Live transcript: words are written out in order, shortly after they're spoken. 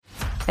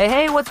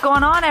Hey, what's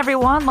going on,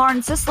 everyone? Lauren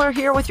Sisler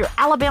here with your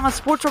Alabama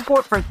Sports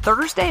Report for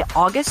Thursday,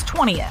 August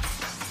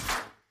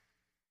 20th.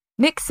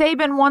 Nick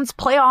Saban wants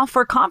playoff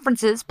for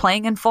conferences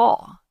playing in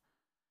fall.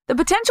 The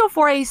potential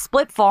for a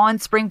split fall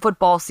and spring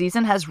football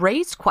season has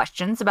raised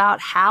questions about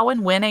how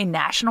and when a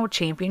national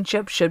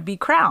championship should be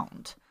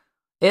crowned,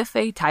 if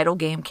a title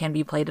game can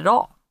be played at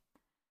all.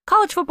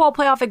 College Football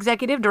Playoff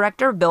Executive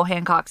Director Bill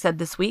Hancock said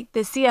this week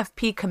the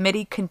CFP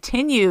committee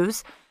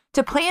continues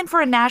to plan for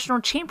a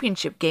national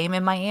championship game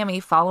in Miami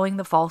following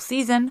the fall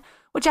season,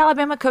 which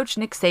Alabama coach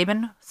Nick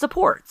Saban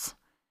supports.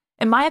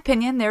 In my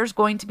opinion, there's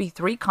going to be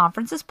 3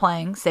 conferences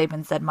playing,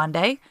 Saban said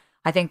Monday.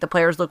 I think the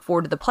players look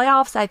forward to the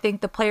playoffs. I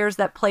think the players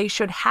that play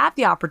should have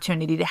the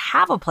opportunity to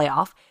have a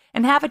playoff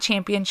and have a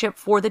championship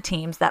for the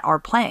teams that are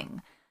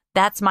playing.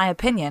 That's my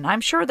opinion.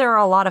 I'm sure there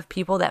are a lot of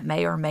people that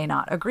may or may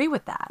not agree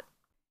with that.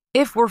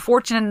 If we're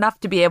fortunate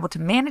enough to be able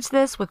to manage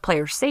this with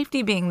player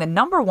safety being the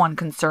number one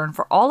concern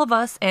for all of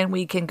us, and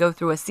we can go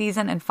through a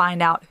season and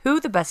find out who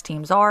the best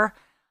teams are,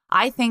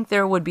 I think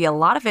there would be a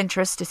lot of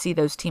interest to see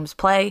those teams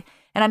play,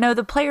 and I know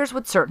the players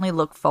would certainly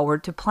look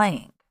forward to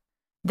playing.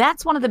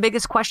 That's one of the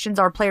biggest questions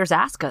our players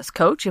ask us.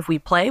 Coach, if we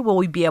play, will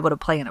we be able to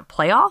play in a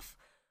playoff?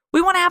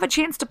 We want to have a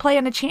chance to play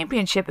in a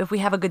championship if we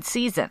have a good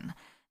season.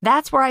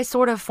 That's where I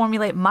sort of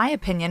formulate my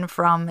opinion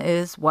from,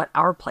 is what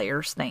our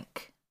players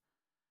think.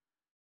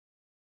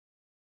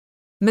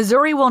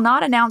 Missouri will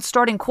not announce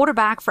starting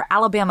quarterback for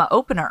Alabama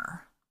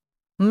opener.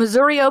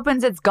 Missouri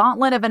opens its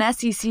gauntlet of an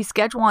SEC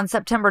schedule on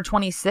September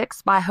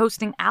 26 by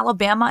hosting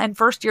Alabama, and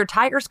first-year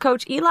Tigers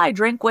coach Eli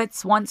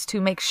Drinkwitz wants to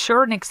make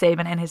sure Nick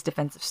Saban and his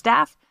defensive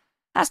staff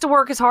has to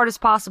work as hard as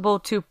possible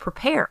to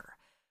prepare.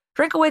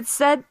 Drinkwitz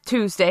said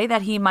Tuesday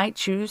that he might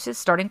choose his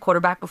starting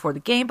quarterback before the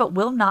game, but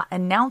will not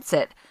announce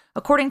it,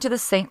 according to the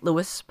St.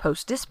 Louis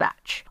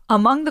Post-Dispatch.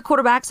 Among the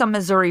quarterbacks on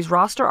Missouri's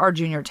roster are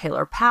junior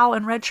Taylor Powell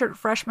and redshirt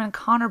freshman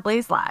Connor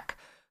Blazelak,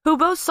 who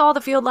both saw the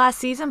field last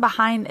season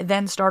behind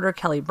then-starter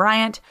Kelly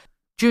Bryant.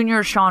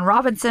 Junior Sean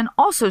Robinson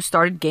also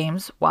started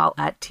games while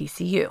at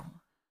TCU.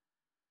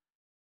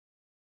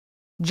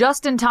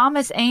 Justin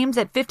Thomas aims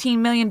at $15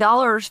 million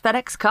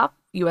FedEx Cup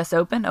U.S.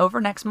 Open over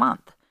next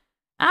month.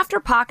 After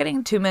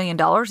pocketing $2 million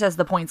as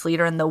the points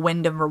leader in the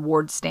Wyndham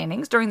Rewards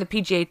standings during the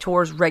PGA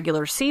Tour's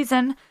regular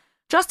season,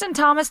 Justin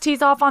Thomas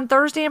tees off on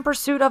Thursday in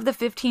pursuit of the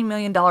 $15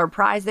 million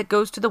prize that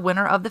goes to the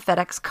winner of the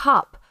FedEx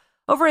Cup.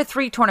 Over a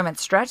 3-tournament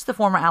stretch, the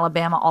former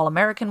Alabama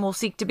All-American will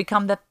seek to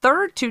become the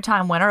third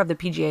 2-time winner of the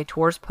PGA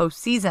Tour's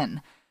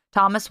postseason.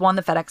 Thomas won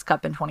the FedEx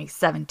Cup in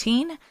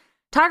 2017.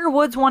 Tiger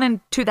Woods won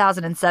in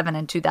 2007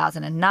 and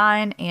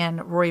 2009,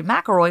 and Rory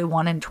McIlroy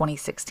won in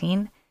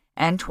 2016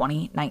 and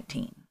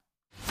 2019.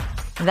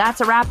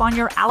 That's a wrap on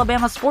your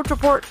Alabama Sports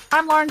Report.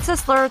 I'm Lauren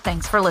Sisler.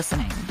 Thanks for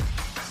listening.